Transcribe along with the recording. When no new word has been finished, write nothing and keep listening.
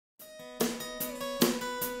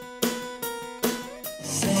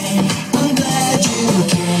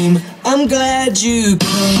I'm glad you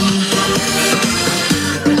came.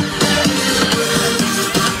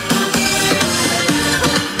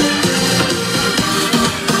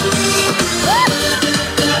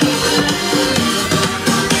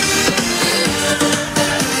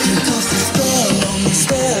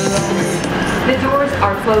 The doors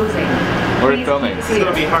are closing. We're filming. It's going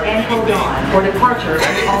to be hard and hold on for departure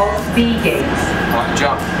at all B gates.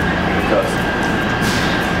 Jump. Goes.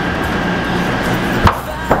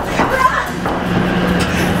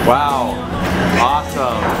 Wow.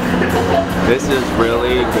 Awesome. This is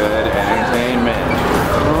really good entertainment.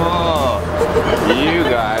 Oh, you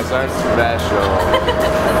guys are special.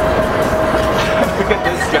 Look at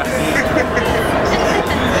this guy.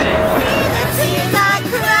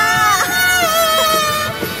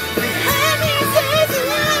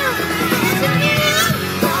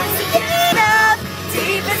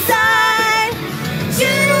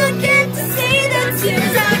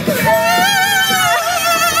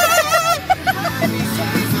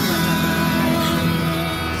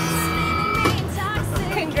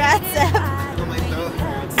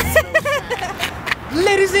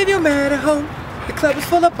 Ladies, leave your man at home. The club is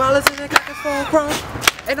full of ballers and the clock is full grown.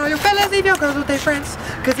 And all your fellas, leave your girls with their friends.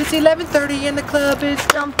 Cause it's 11:30 and the club is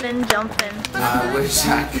jumping. I wish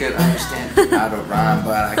I could understand how to rhyme,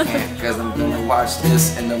 but I can't. Cause I'm gonna watch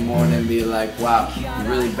this in the morning and be like, wow, you're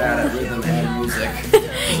really bad at rhythm and music.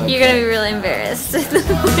 You're gonna be really embarrassed. Repeat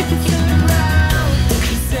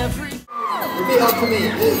after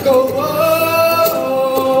me. Go, whoa.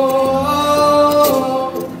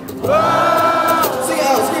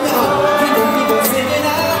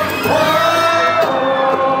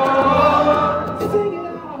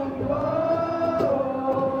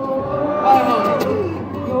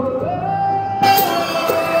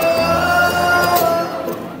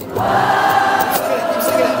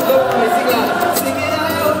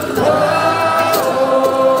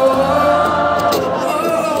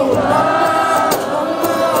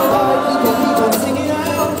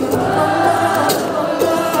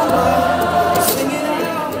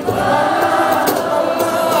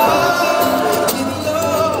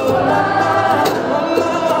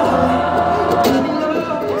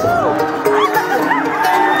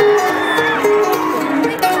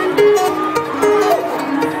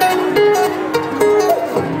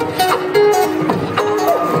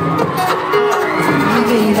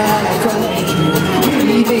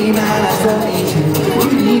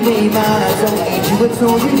 What's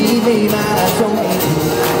all you need, baby? I don't need you.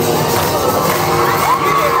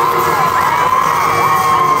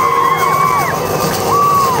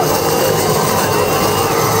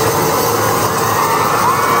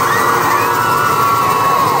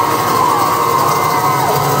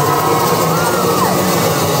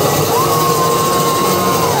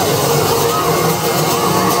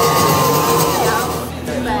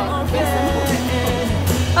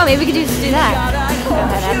 Oh, maybe we could just do that. Go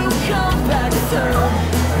ahead, Ed.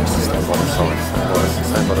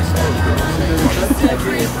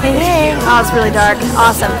 Hey, hey. Oh, it's really dark.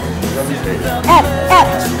 Awesome. Ed.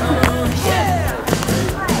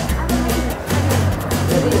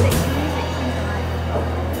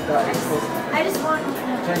 I just want...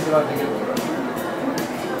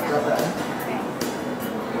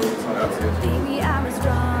 Baby, I was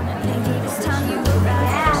wrong, and maybe this time you were right.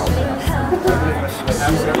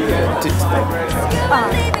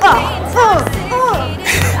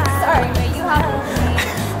 Sorry, you have...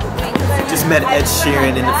 Just met Ed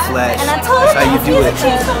Sheeran in the flesh. That's how you do it.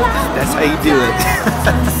 That's how you do it.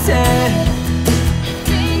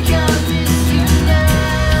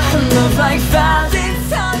 Love like